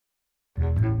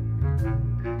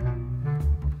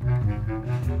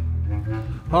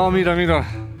Oh, mira,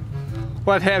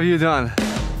 what have you done?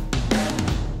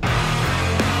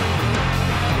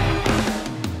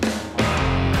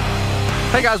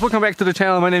 Hey guys, welcome back to the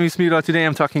channel. My name is Mira. Today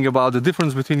I'm talking about the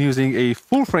difference between using a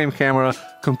full frame camera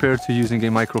compared to using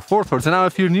a micro four thirds. And now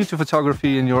if you're new to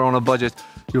photography and you're on a budget,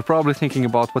 you're probably thinking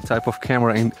about what type of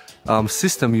camera and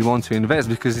system you want to invest,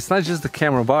 because it's not just the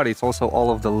camera body, it's also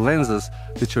all of the lenses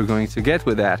that you're going to get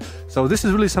with that. So this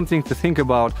is really something to think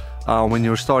about when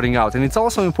you're starting out. And it's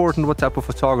also important what type of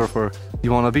photographer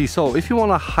you want to be. So if you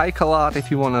want to hike a lot, if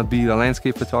you want to be a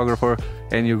landscape photographer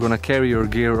and you're going to carry your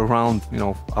gear around, you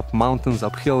know, up mountains,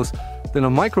 up hills, then a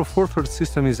micro four thirds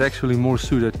system is actually more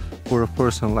suited for a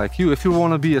person like you. If you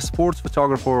want to be a sports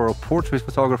photographer or a portrait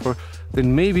photographer,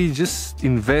 then maybe just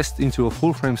invest into a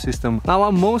full frame system. Now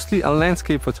I'm mostly a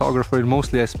landscape photographer and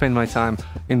mostly I spend my time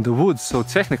in the woods, so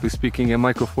technically speaking a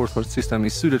micro four thirds system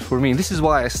is suited for me. And this is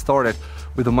why I started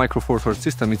with a micro four thirds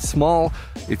system. It's small,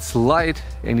 it's light,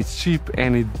 and it's cheap,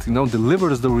 and it, you know,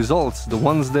 delivers the results, the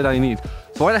ones that I need.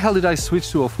 So why the hell did I switch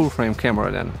to a full frame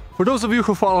camera then? For those of you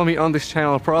who follow me on this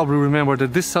channel probably remember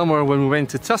that this summer when we went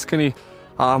to Tuscany,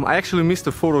 I actually missed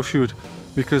a photo shoot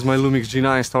because my Lumix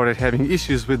G9 started having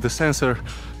issues with the sensor,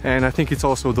 and I think it's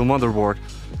also the motherboard.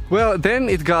 Well, then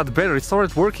it got better, it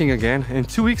started working again, and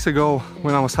 2 weeks ago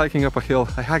when I was hiking up a hill,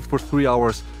 I hiked for 3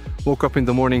 hours, woke up in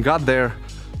the morning, got there,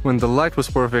 when the light was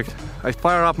perfect, I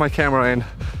fired up my camera and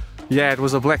yeah, it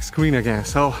was a black screen again.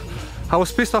 So I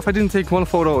was pissed off I didn't take one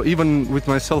photo, even with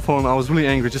my cell phone. I was really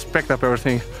angry, just packed up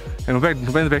everything and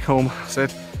went back home,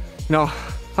 said, no,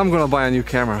 I'm gonna buy a new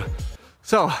camera.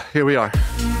 So here we are.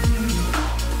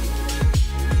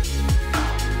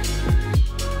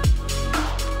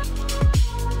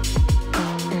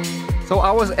 So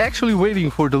I was actually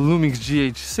waiting for the Lumix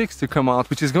GH6 to come out,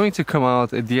 which is going to come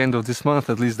out at the end of this month,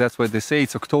 at least that's what they say.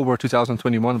 It's October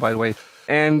 2021, by the way.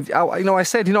 And I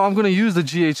said, I'm going to use the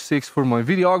GH6 for my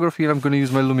videography and I'm going to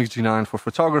use my Lumix G9 for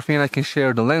photography, and I can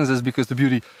share the lenses, because the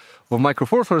beauty of a micro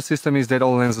four thirds system is that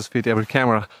all lenses fit every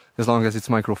camera as long as it's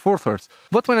micro four thirds.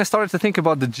 But when I started to think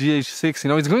about the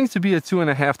GH6, it's going to be a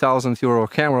 €2,500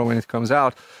 camera when it comes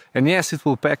out. And yes, it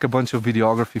will pack a bunch of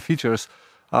videography features.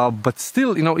 But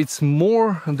still, it's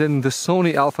more than the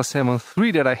Sony Alpha 7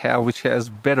 III that I have, which has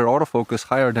better autofocus,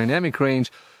 higher dynamic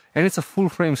range, and it's a full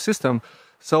frame system.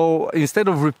 So instead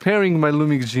of repairing my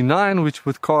Lumix G9, which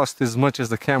would cost as much as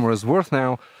the camera is worth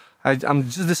now, I'm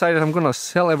just decided I'm gonna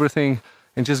sell everything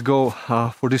and just go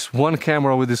for this one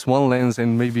camera with this one lens,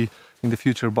 and maybe in the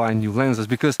future buy new lenses,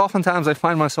 because oftentimes I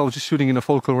find myself just shooting in a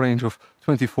focal range of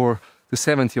 24 to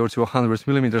 70 or to 100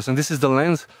 millimeters, and this is the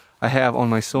lens I have on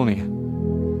my Sony.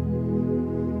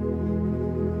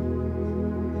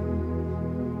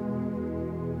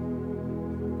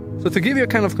 So to give you a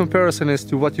kind of comparison as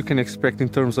to what you can expect in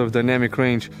terms of dynamic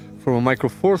range from a micro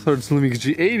four thirds Lumix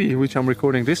G80, which I'm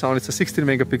recording this on, it's a 16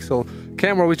 megapixel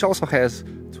camera, which also has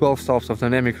 12 stops of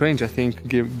dynamic range, I think,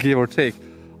 give or take.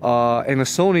 And a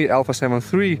Sony Alpha 7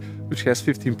 III, which has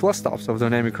 15 plus stops of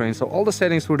dynamic range. So all the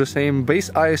settings were the same. Base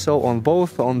ISO on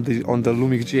both. On the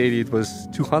Lumix G80 it was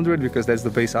 200, because that's the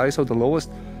base ISO, the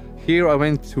lowest. Here I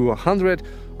went to 100,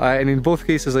 and in both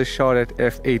cases I shot at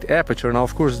f8 aperture. Now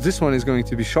of course this one is going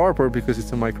to be sharper because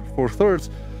it's a micro four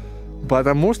thirds, but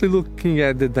I'm mostly looking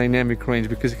at the dynamic range,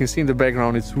 because you can see in the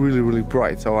background it's really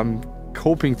bright. So I'm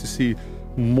hoping to see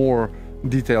more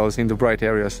details in the bright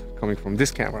areas coming from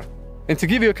this camera. And to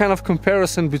give you a kind of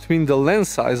comparison between the lens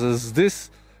sizes,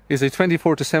 this is a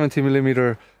 24 to 70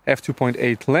 millimeter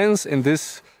f2.8 lens, and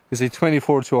this is a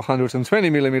 24 to 120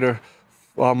 millimeter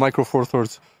micro four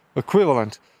thirds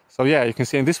equivalent. So yeah, you can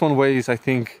see, and this one weighs, I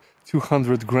think,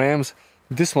 200 grams.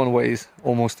 This one weighs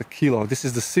almost a kilo. This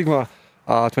is the Sigma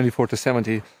 24 to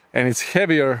 70, and it's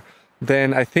heavier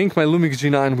than, I think, my Lumix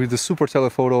G9 with the super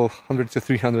telephoto 100 to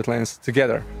 300 lens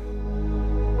together.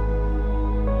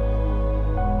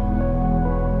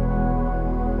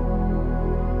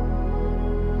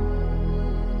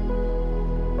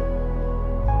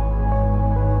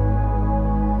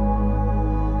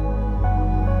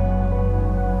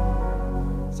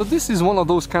 So this is one of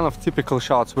those kind of typical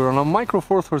shots where on a micro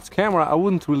four thirds camera I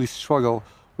wouldn't really struggle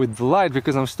with the light,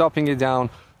 because I'm stopping it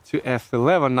down to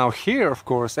f11. Now here, of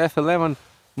course, f11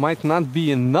 might not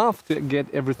be enough to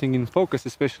get everything in focus,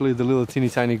 especially the little teeny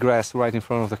tiny grass right in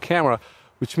front of the camera,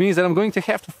 which means that I'm going to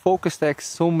have to focus stack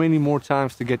so many more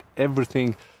times to get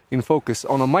everything in focus.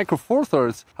 On a micro four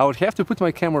thirds, I would have to put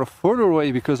my camera further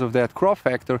away because of that crop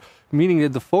factor, meaning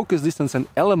that the focus distance and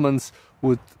elements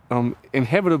would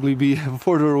inevitably be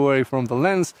further away from the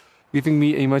lens, giving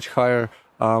me a much higher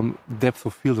depth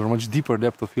of field, or much deeper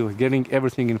depth of field, getting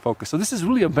everything in focus. So this is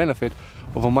really a benefit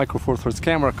of a Micro Four Thirds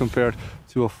camera compared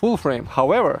to a full frame.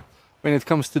 However, when it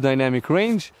comes to dynamic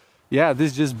range, yeah,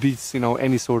 this just beats, you know,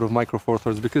 any sort of Micro Four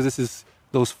Thirds, because this is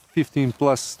those 15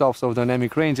 plus stops of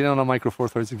dynamic range, and on a Micro Four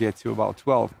Thirds you get to about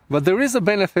 12. But there is a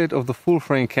benefit of the full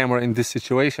frame camera in this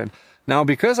situation. Now,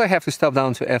 because I have to stop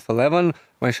down to f11,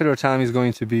 my shutter time is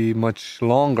going to be much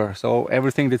longer. So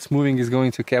everything that's moving is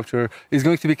going to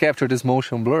be captured as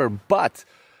motion blur. But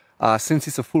since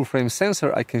it's a full frame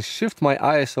sensor, I can shift my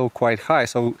ISO quite high.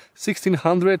 So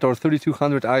 1600 or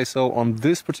 3200 ISO on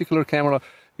this particular camera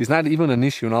is not even an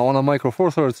issue. Now on a Micro Four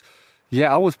Thirds,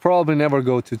 yeah, I would probably never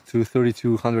go to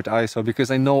 3200 ISO, because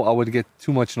I know I would get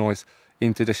too much noise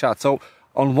into the shot. So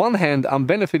on one hand, I'm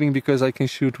benefiting because I can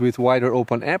shoot with wider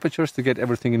open apertures to get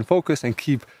everything in focus and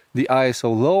keep the ISO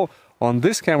low. On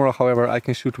this camera, however, I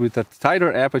can shoot with a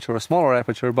tighter aperture, a smaller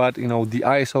aperture, but you know, the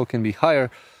ISO can be higher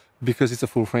because it's a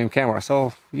full frame camera.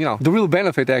 So, you know, the real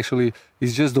benefit actually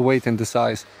is just the weight and the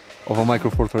size of a Micro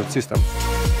Four Thirds system.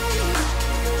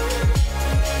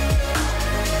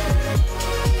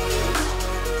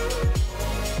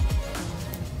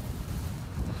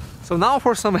 So now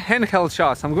for some handheld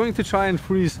shots. I'm going to try and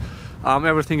freeze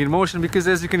everything in motion, because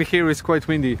as you can hear, it's quite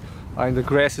windy and the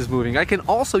grass is moving. I can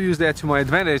also use that to my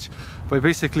advantage by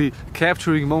basically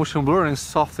capturing motion blur and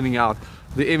softening out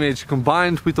the image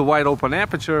combined with the wide open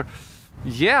aperture.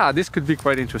 Yeah, this could be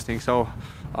quite interesting. So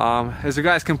as you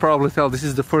guys can probably tell, this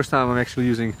is the first time I'm actually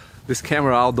using this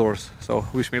camera outdoors. So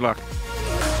wish me luck.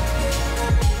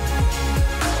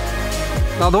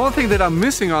 Now, the one thing that I'm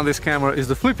missing on this camera is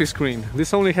the flippy screen.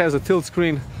 This only has a tilt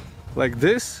screen like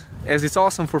this. As it's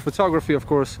awesome for photography, of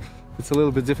course, it's a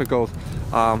little bit difficult,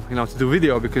 you know, to do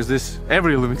video, because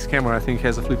every Lumix camera I think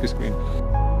has a flippy screen.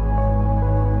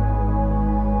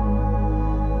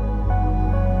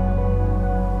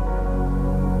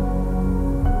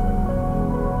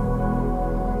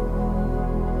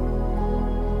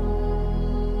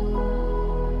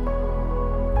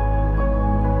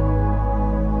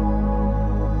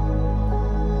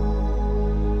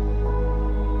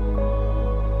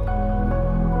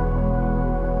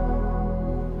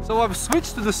 So I've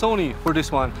switched to the Sony for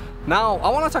this one. Now I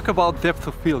want to talk about depth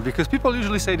of field, because people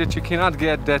usually say that you cannot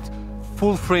get that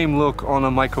full frame look on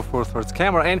a Micro Four Thirds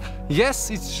camera, and yes,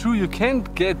 it's true, you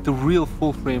can't get the real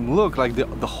full frame look, like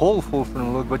the whole full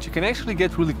frame look, but you can actually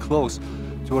get really close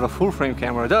to what a full frame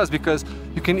camera does, because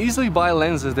you can easily buy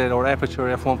lenses that are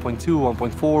aperture f1.2,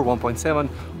 1.4, 1.7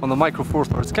 on the Micro Four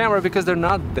Thirds camera, because they're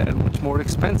not that much more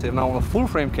expensive. Now on a full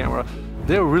frame camera,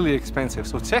 they're really expensive.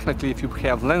 So technically, if you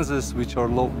have lenses which are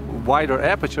wider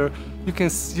aperture, you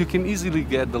can easily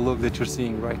get the look that you're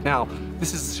seeing right now.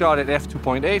 This is shot at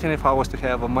f2.8, and if I was to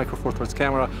have a Micro Four Thirds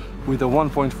camera with a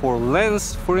 1.4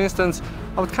 lens, for instance,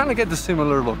 I would kind of get the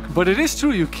similar look. But it is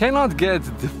true, you cannot get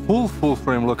the full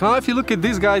frame look. Now if you look at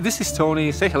this guy, this is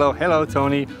Tony. Say hello. Hello,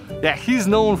 Tony. Yeah, he's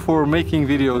known for making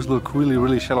videos look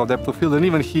really shallow depth of field, and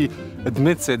even he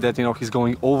admits it that, you know, he's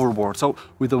going overboard. So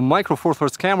with a Micro Four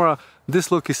Thirds camera,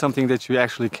 this look is something that you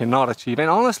actually cannot achieve. And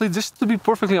honestly, just to be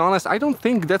perfectly honest, I don't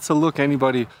think that's a look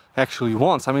anybody actually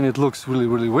wants. I mean, it looks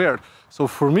really weird. So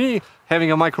for me,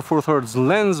 having a Micro Four Thirds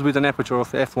lens with an aperture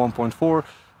of f1.4,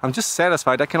 I'm just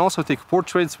satisfied. I can also take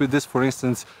portraits with this, for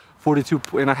instance,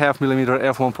 42.5mm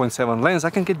f1.7 lens. I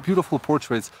can get beautiful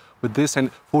portraits with this, and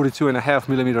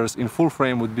 42.5mm in full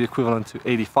frame would be equivalent to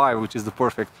 85, which is the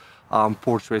perfect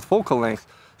portrait focal length.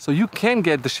 So you can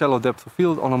get the shallow depth of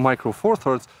field on a Micro Four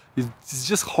Thirds. It's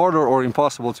just harder or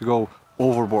impossible to go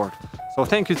overboard. So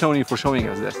thank you, Tony, for showing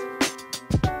us this.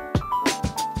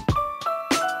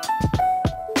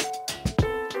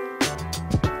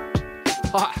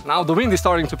 Now the wind is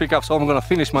starting to pick up, so I'm gonna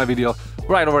finish my video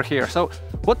right over here. So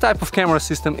what type of camera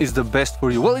system is the best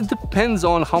for you? Well, it depends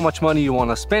on how much money you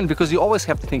want to spend, because you always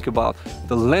have to think about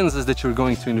the lenses that you're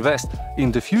going to invest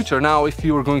in the future. Now, if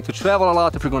you're going to travel a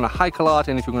lot, if you're going to hike a lot,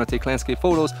 and if you're going to take landscape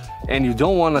photos, and you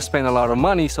don't want to spend a lot of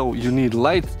money, so you need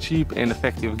light, cheap and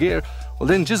effective gear, well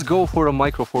then just go for a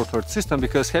Micro Four Thirds system,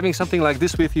 because having something like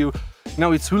this with you,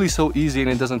 now it's really so easy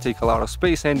and it doesn't take a lot of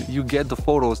space, and you get the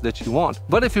photos that you want.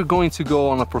 But if you're going to go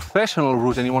on a professional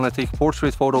route and you want to take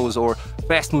portrait photos or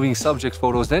fast moving subject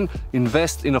photos, then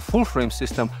invest in a full frame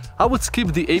system. I would skip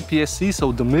the APS-C,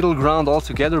 so the middle ground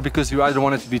altogether, because you either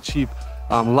want it to be cheap,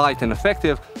 light and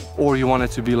effective, or you want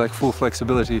it to be like full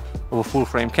flexibility of a full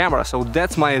frame camera. So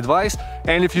that's my advice.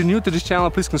 And if you're new to this channel,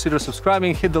 please consider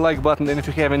subscribing, hit the like button, and if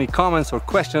you have any comments or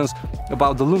questions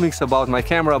about the Lumix, about my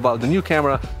camera, about the new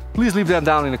camera, please leave them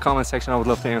down in the comment section. I would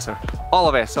love to answer all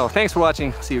of it. So thanks for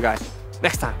watching. See you guys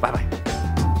next time. Bye bye.